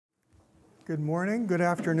Good morning, good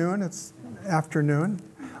afternoon. It's afternoon.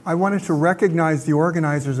 I wanted to recognize the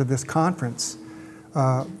organizers of this conference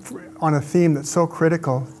on a theme that's so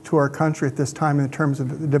critical to our country at this time in terms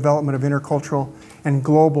of the development of intercultural and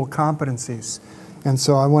global competencies. And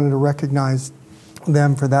so I wanted to recognize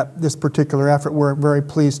them for this particular effort. We're very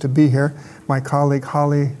pleased to be here. My colleague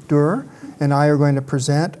Holly Durr and I are going to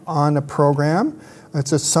present on a program.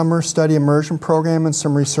 It's a summer study immersion program and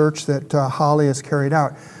some research that Holly has carried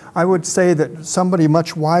out. I would say that somebody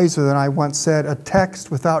much wiser than I once said, a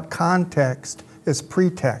text without context is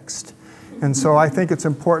pretext. And so I think it's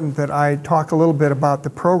important that I talk a little bit about the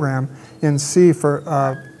program and see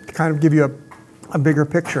to kind of give you a bigger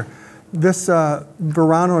picture. This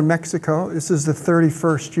Verano in Mexico, this is the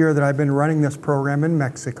 31st year that I've been running this program in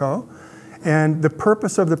Mexico. And the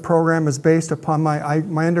purpose of the program is based upon my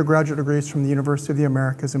undergraduate degrees from the University of the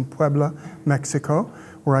Americas in Puebla, Mexico,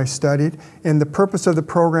 where I studied. And the purpose of the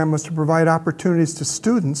program was to provide opportunities to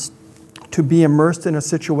students to be immersed in a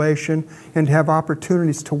situation and have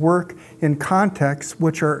opportunities to work in contexts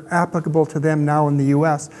which are applicable to them now in the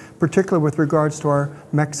U.S., particularly with regards to our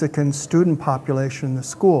Mexican student population in the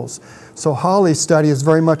schools. So Holly's study is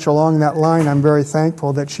very much along that line. I'm very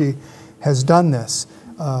thankful that she has done this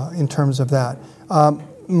in terms of that.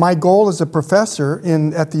 My goal as a professor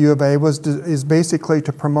at the U of A is basically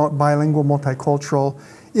to promote bilingual multicultural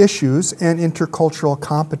issues and intercultural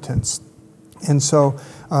competence. And so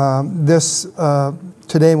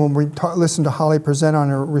today when we listen to Holly present on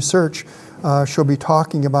her research, she'll be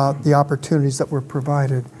talking about the opportunities that were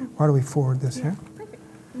provided. Why don't we forward this here?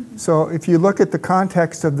 So if you look at the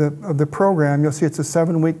context of the program, you'll see it's a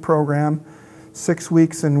 7-week program, 6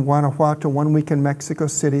 weeks in Guanajuato, 1 week in Mexico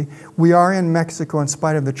City. We are in Mexico in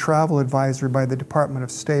spite of the travel advisory by the Department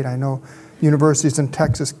of State. I know universities in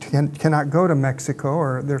Texas cannot go to Mexico,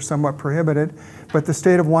 or they're somewhat prohibited, but the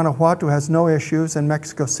state of Guanajuato has no issues and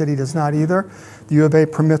Mexico City does not either. The U of A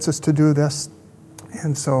permits us to do this,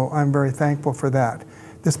 and so I'm very thankful for that.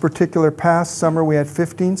 This particular past summer we had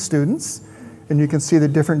 15 students, and you can see the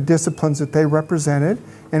different disciplines that they represented.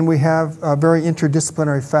 And we have very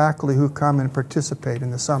interdisciplinary faculty who come and participate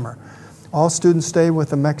in the summer. All students stay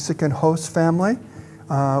with a Mexican host family.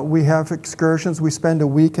 We have excursions. We spend a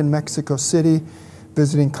week in Mexico City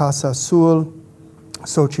visiting Casa Azul,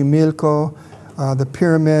 Xochimilco, the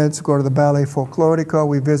pyramids, go to the Ballet Folklorico.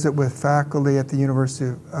 We visit with faculty at the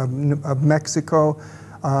University of Mexico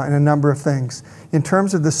and a number of things. In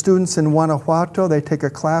terms of the students in Guanajuato, they take a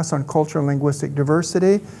class on cultural and linguistic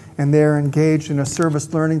diversity, and they're engaged in a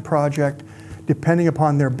service learning project depending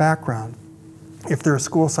upon their background. If they're a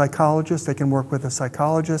school psychologist, they can work with a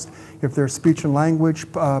psychologist. If they're a speech and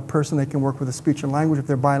language person, they can work with a speech and language. If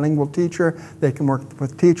they're a bilingual teacher, they can work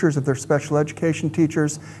with teachers. If they're special education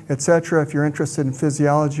teachers, etc. If you're interested in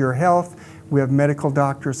physiology or health, we have medical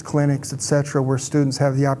doctors, clinics, etc., where students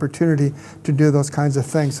have the opportunity to do those kinds of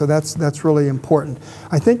things. So that's really important.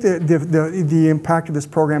 I think the impact of this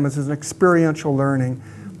program is an experiential learning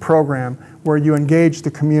program where you engage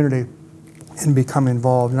the community and become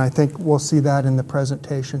involved. And I think we'll see that in the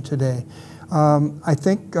presentation today. I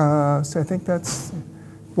think that's,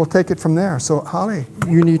 we'll take it from there. So Holly,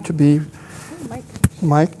 you need to be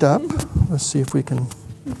mic'd up. Let's see if we can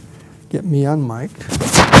get me unmiked.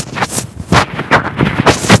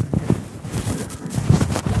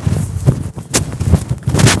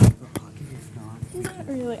 Not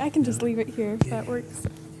really. I can just leave it here if that works.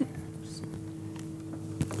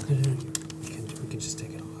 We can just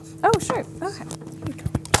take it off. Oh, sure. Okay.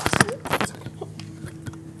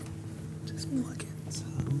 Just plug it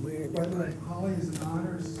somewhere. By the way, Holly is an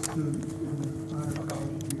honors student in the Honor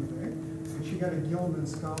College at U of A, and she got a Gilman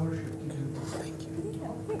scholarship to do this. Thank you.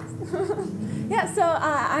 Yeah, so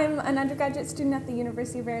I'm an undergraduate student at the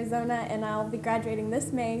University of Arizona, and I'll be graduating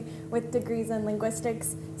this May with degrees in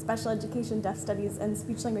linguistics, special education, deaf studies, and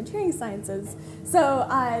speech language hearing sciences. So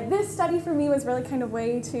this study for me was really kind of a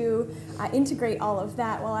way to integrate all of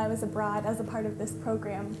that while I was abroad as a part of this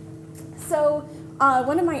program. So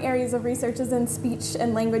one of my areas of research is in speech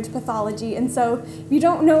and language pathology, and so if you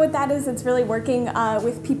don't know what that is, it's really working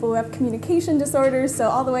with people who have communication disorders, so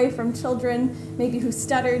all the way from children maybe who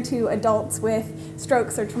stutter to adults with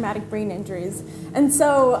strokes or traumatic brain injuries. And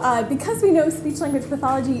so because we know speech language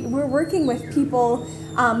pathology, we're working with people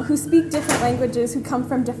who speak different languages, who come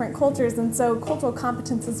from different cultures, and so cultural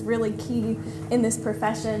competence is really key in this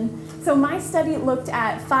profession. So my study looked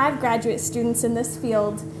at 5 graduate students in this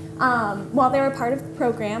field while they were part of the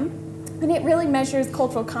program. And it really measures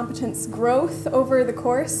cultural competence growth over the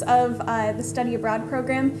course of the study abroad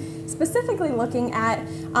program, specifically looking at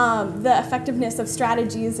the effectiveness of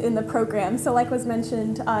strategies in the program. So like was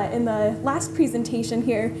mentioned in the last presentation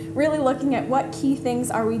here, really looking at what key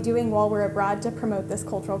things are we doing while we're abroad to promote this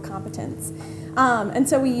cultural competence. And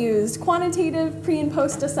so we used quantitative pre and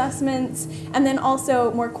post assessments, and then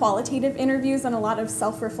also more qualitative interviews and a lot of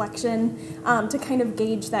self-reflection to kind of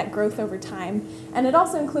gauge that growth over time. And it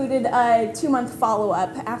also included a 2-month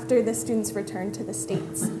follow-up after the students returned to the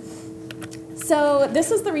States. So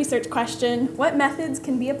this is the research question: what methods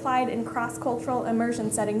can be applied in cross-cultural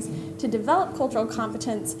immersion settings to develop cultural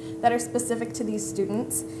competence that are specific to these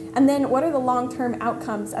students? And then what are the long-term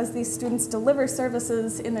outcomes as these students deliver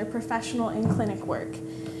services in their professional and clinic work?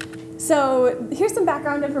 So here's some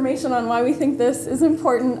background information on why we think this is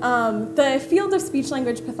important. The field of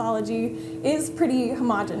speech-language pathology is pretty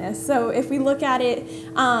homogeneous. So if we look at it,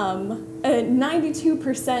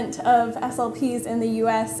 92% of SLPs in the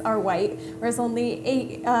US are white, whereas only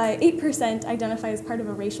 8% identify as part of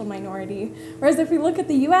a racial minority. Whereas if we look at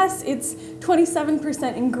the US, it's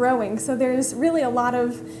 27% and growing. So there's really a lot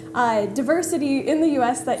of diversity in the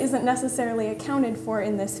US that isn't necessarily accounted for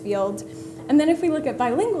in this field. And then if we look at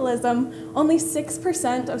bilingualism, only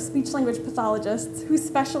 6% of speech-language pathologists who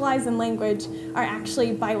specialize in language are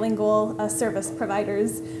actually bilingual service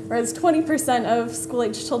providers, whereas 20% of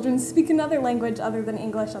school-age children speak another language other than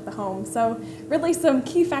English at the home. So really some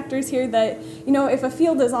key factors here that, you know, if a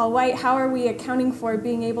field is all white, how are we accounting for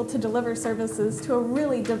being able to deliver services to a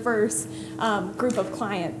really diverse group of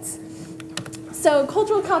clients? So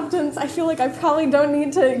cultural competence, I feel like I probably don't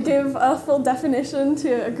need to give a full definition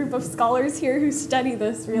to a group of scholars here who study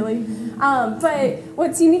this, really. But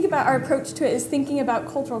what's unique about our approach to it is thinking about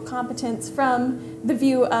cultural competence from the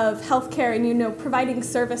view of healthcare and, you know, providing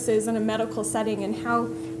services in a medical setting, and how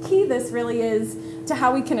key this really is to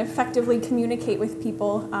how we can effectively communicate with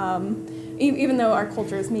people, even though our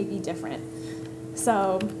cultures may be different.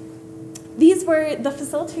 So these were the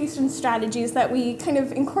facilitation strategies that we kind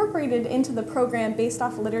of incorporated into the program based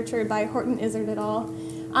off literature by Horton Izzard et al.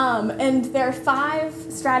 And there are 5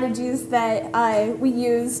 strategies that we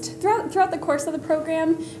used throughout the course of the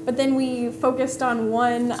program, but then we focused on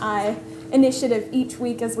one initiative each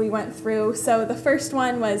week as we went through. So the first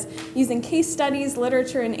one was using case studies,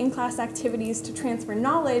 literature, and in-class activities to transfer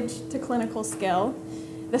knowledge to clinical skill.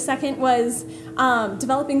 The second was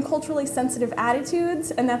developing culturally sensitive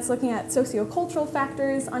attitudes, and that's looking at sociocultural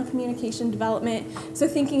factors on communication development. So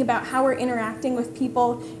thinking about how we're interacting with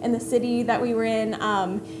people in the city that we were in,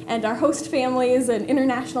 and our host families and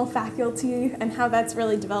international faculty, and how that's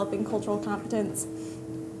really developing cultural competence.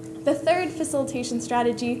 The third facilitation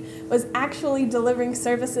strategy was actually delivering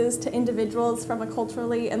services to individuals from a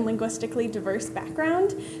culturally and linguistically diverse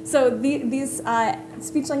background. So these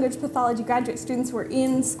speech-language pathology graduate students were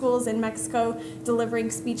in schools in Mexico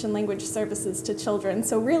delivering speech and language services to children.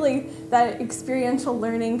 So really that experiential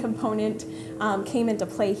learning component came into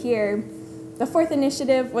play here. The fourth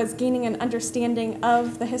initiative was gaining an understanding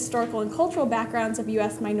of the historical and cultural backgrounds of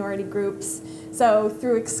U.S. minority groups, so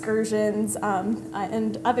through excursions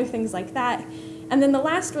and other things like that. And then the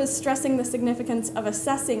last was stressing the significance of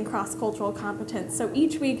assessing cross-cultural competence. So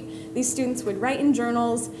each week, these students would write in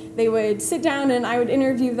journals, they would sit down and I would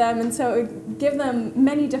interview them, and so it would give them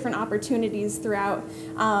many different opportunities throughout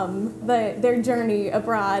their journey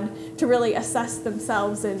abroad to really assess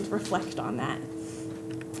themselves and reflect on that.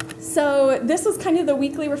 So this was kind of the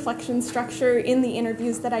weekly reflection structure in the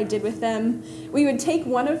interviews that I did with them. We would take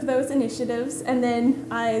one of those initiatives and then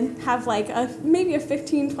have like maybe a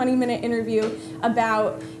 15-20 minute interview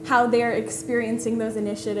about how they're experiencing those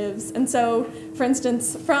initiatives. And so, for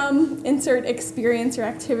instance, from insert experience or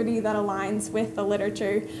activity that aligns with the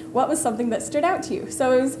literature, what was something that stood out to you?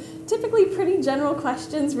 So it was typically pretty general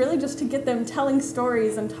questions, really just to get them telling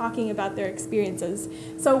stories and talking about their experiences.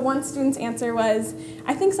 So one student's answer was,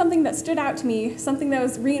 I think something that stood out to me, something that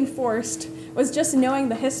was reinforced, was just knowing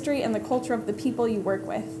the history and the culture of the people you work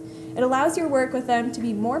with. It allows your work with them to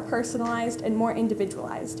be more personalized and more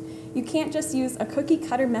individualized. You can't just use a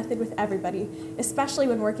cookie-cutter method with everybody, especially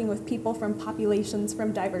when working with people from populations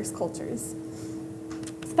from diverse cultures.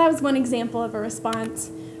 So that was one example of a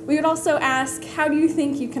response. We would also ask, how do you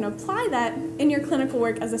think you can apply that in your clinical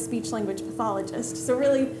work as a speech-language pathologist? So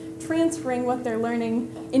really transferring what they're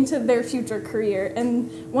learning into their future career.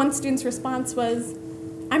 And one student's response was,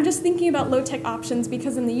 I'm just thinking about low-tech options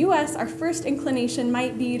because in the US, our first inclination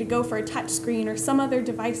might be to go for a touch screen or some other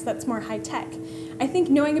device that's more high-tech. I think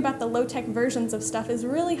knowing about the low-tech versions of stuff is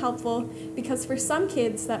really helpful because for some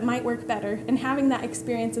kids that might work better, and having that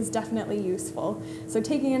experience is definitely useful. So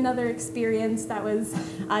taking another experience that was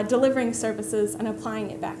delivering services and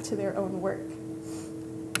applying it back to their own work.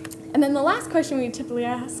 And then the last question we typically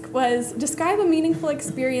ask was, describe a meaningful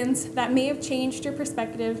experience that may have changed your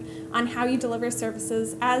perspective on how you deliver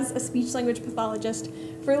services as a speech-language pathologist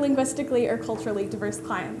for linguistically or culturally diverse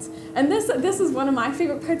clients. And this is one of my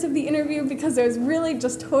favorite parts of the interview because it was really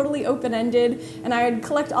just totally open-ended, and I would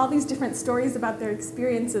collect all these different stories about their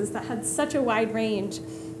experiences that had such a wide range.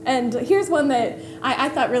 And here's one that I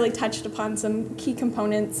thought really touched upon some key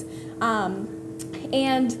components.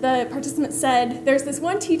 And the participant said, there's this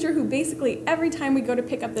one teacher who basically every time we go to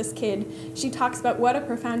pick up this kid, she talks about what a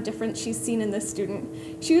profound difference she's seen in this student.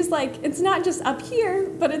 She was like, it's not just up here,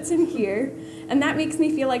 but it's in here. And that makes me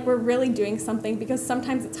feel like we're really doing something because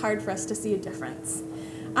sometimes it's hard for us to see a difference.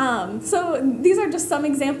 So these are just some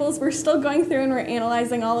examples. We're still going through and we're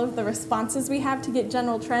analyzing all of the responses we have to get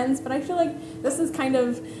general trends, but I feel like this is kind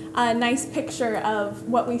of a nice picture of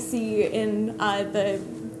what we see in the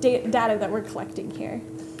data that we're collecting here.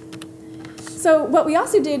 So what we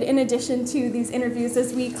also did in addition to these interviews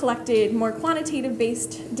is we collected more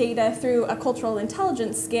quantitative-based data through a cultural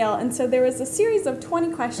intelligence scale. And so there was a series of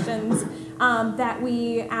 20 questions that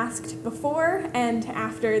we asked before and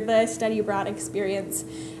after the study abroad experience.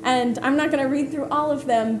 And I'm not going to read through all of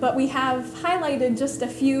them, but we have highlighted just a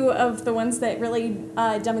few of the ones that really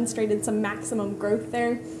demonstrated some maximum growth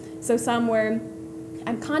there. So some were,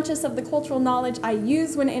 I'm conscious of the cultural knowledge I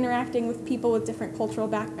use when interacting with people with different cultural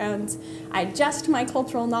backgrounds. I adjust my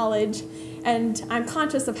cultural knowledge, and I'm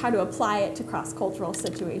conscious of how to apply it to cross-cultural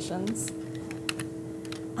situations.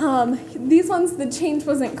 These ones, the change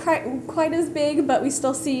wasn't quite as big, but we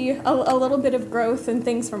still see a little bit of growth in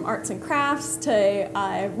things from arts and crafts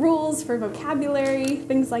to rules for vocabulary,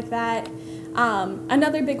 things like that.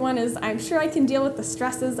 Another big one is I'm sure I can deal with the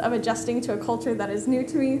stresses of adjusting to a culture that is new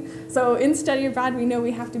to me. So in study abroad, we know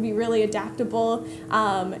we have to be really adaptable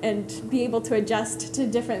and be able to adjust to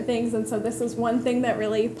different things. And so this is one thing that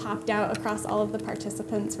really popped out across all of the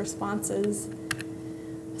participants' responses.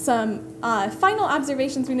 Some final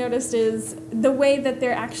observations we noticed is the way that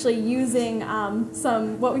they're actually using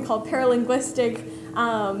some what we call paralinguistic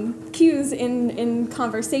cues in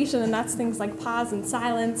conversation, and that's things like pause and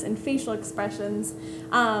silence and facial expressions.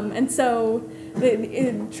 And so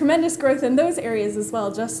tremendous growth in those areas as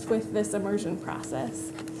well, just with this immersion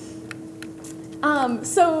process.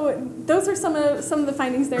 So those are some of the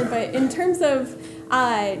findings there, but in terms of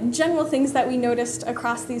general things that we noticed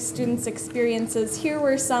across these students' experiences, here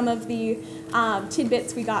were some of the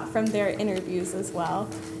tidbits we got from their interviews as well.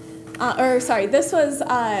 This was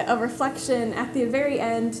a reflection at the very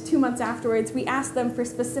end, 2 months afterwards. We asked them for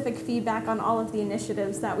specific feedback on all of the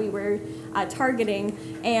initiatives that we were targeting,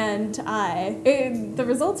 and the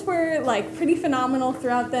results were like pretty phenomenal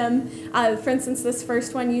throughout them. For instance, this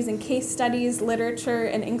first one using case studies, literature,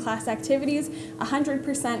 and in-class activities,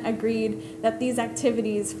 100% agreed that these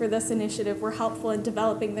activities for this initiative were helpful in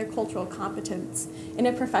developing their cultural competence in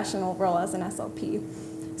a professional role as an SLP.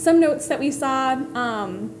 Some notes that we saw,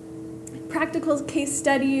 practical case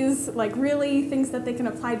studies, like really things that they can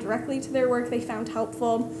apply directly to their work, they found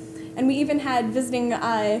helpful. And we even had visiting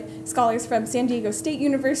scholars from San Diego State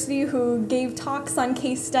University who gave talks on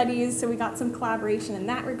case studies, so we got some collaboration in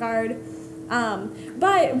that regard.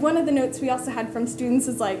 But one of the notes we also had from students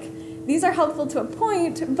is like, these are helpful to a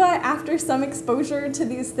point, but after some exposure to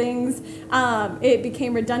these things, it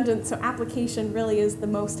became redundant, so application really is the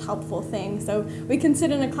most helpful thing. So we can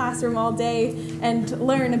sit in a classroom all day and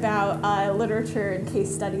learn about literature and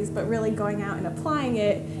case studies, but really going out and applying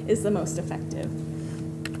it is the most effective.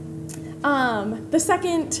 The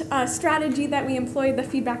second strategy that we employed, the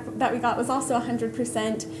feedback that we got was also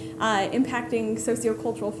 100% impacting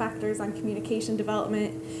sociocultural factors on communication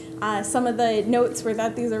development. Some of the notes were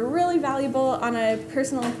that these are really valuable on a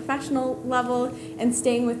personal and professional level, and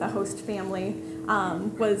staying with the host family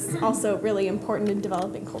was also really important in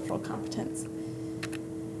developing cultural competence.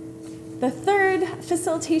 The third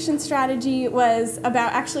facilitation strategy was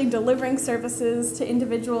about actually delivering services to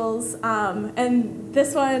individuals, and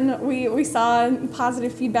this one we saw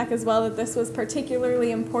positive feedback as well, that this was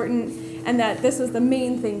particularly important and that this was the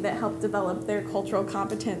main thing that helped develop their cultural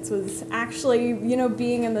competence, was actually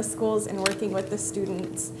being in the schools and working with the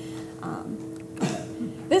students.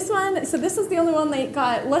 this one, so this is the only one they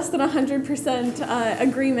got less than 100%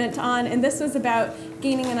 agreement on, and this was about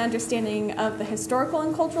gaining an understanding of the historical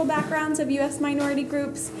and cultural backgrounds of U.S. minority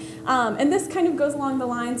groups. And this kind of goes along the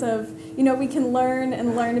lines of, you know, we can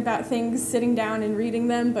learn about things sitting down and reading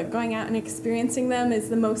them, but going out and experiencing them is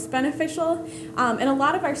the most beneficial. And a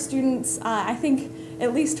lot of our students, I think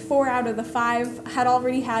at least 4 out of the 5 had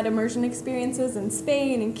already had immersion experiences in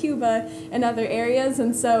Spain and Cuba and other areas.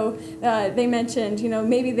 And so they mentioned, you know,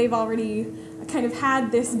 maybe they've already kind of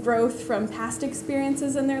had this growth from past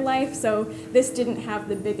experiences in their life, so this didn't have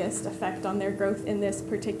the biggest effect on their growth in this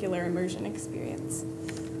particular immersion experience.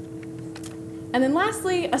 And then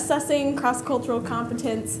lastly, assessing cross-cultural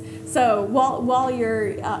competence. So while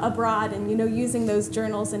you're abroad and, you know, using those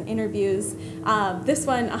journals and interviews, this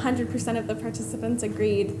one, 100% of the participants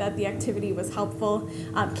agreed that the activity was helpful.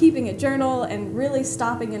 Keeping a journal and really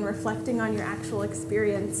stopping and reflecting on your actual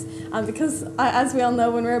experience. Because as we all know,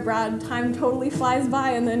 when we're abroad, time totally flies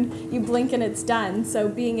by and then you blink and it's done. So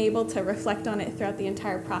being able to reflect on it throughout the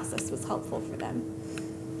entire process was helpful for them.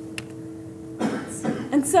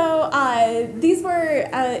 And so these were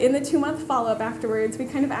in the 2-month follow-up afterwards. We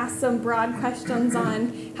kind of asked some broad questions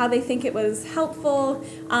on how they think it was helpful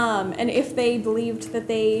and if they believed that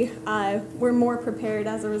they were more prepared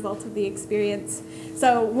as a result of the experience.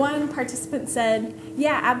 So one participant said,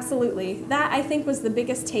 yeah, absolutely. That, I think, was the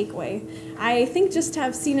biggest takeaway. I think just to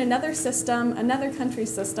have seen another system, another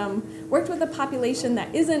country's system, worked with a population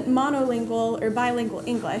that isn't monolingual or bilingual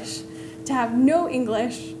English, to have no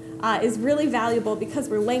English is really valuable because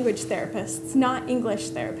we're language therapists, not English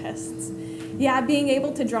therapists. Yeah, being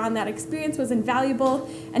able to draw on that experience was invaluable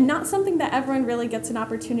and not something that everyone really gets an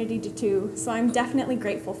opportunity to do, so I'm definitely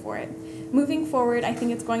grateful for it. Moving forward, I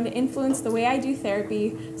think it's going to influence the way I do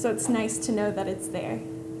therapy, so it's nice to know that it's there.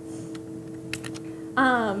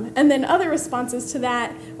 And then other responses to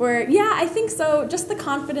that were, yeah, I think so, just the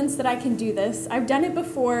confidence that I can do this. I've done it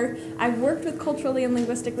before. I've worked with culturally and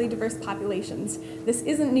linguistically diverse populations. This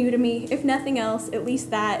isn't new to me. If nothing else, at least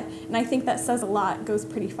that, and I think that says a lot, goes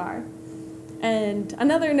pretty far. And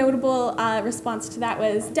another notable response to that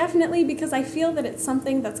was definitely because I feel that it's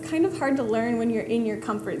something that's kind of hard to learn when you're in your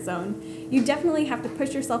comfort zone. You definitely have to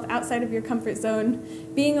push yourself outside of your comfort zone.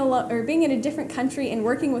 Being in a different country and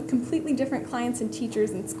working with completely different clients and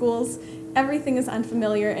teachers and schools, everything is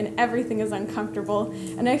unfamiliar and everything is uncomfortable.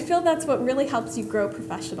 And I feel that's what really helps you grow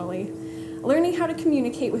professionally. Learning how to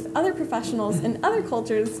communicate with other professionals in other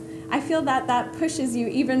cultures, I feel that that pushes you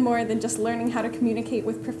even more than just learning how to communicate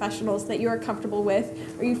with professionals that you are comfortable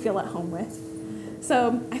with or you feel at home with.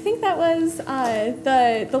 So I think that was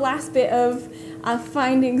the last bit of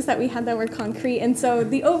findings that we had that were concrete. And so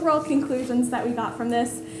the overall conclusions that we got from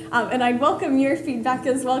this, and I'd welcome your feedback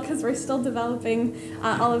as well because we're still developing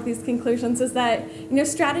all of these conclusions, is that, you know,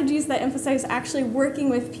 strategies that emphasize actually working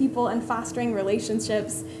with people and fostering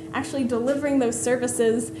relationships, actually delivering those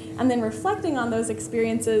services, and then reflecting on those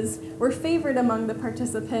experiences were favored among the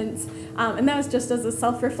participants. And that was just as a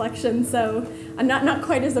self-reflection, so not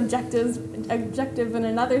quite as objective in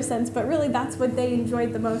another sense, but really that's what they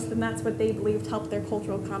enjoyed the most and that's what they believed helped their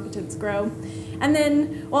cultural competence grow. And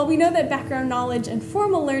then, while we know that background knowledge and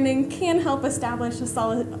formal learning can help establish a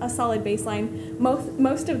solid baseline,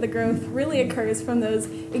 most of the growth really occurs from those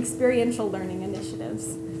experiential learning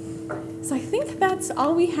initiatives. So I think that's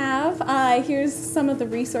all we have. Here's some of the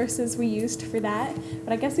resources we used for that,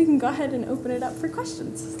 but I guess we can go ahead and open it up for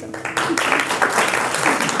questions. So.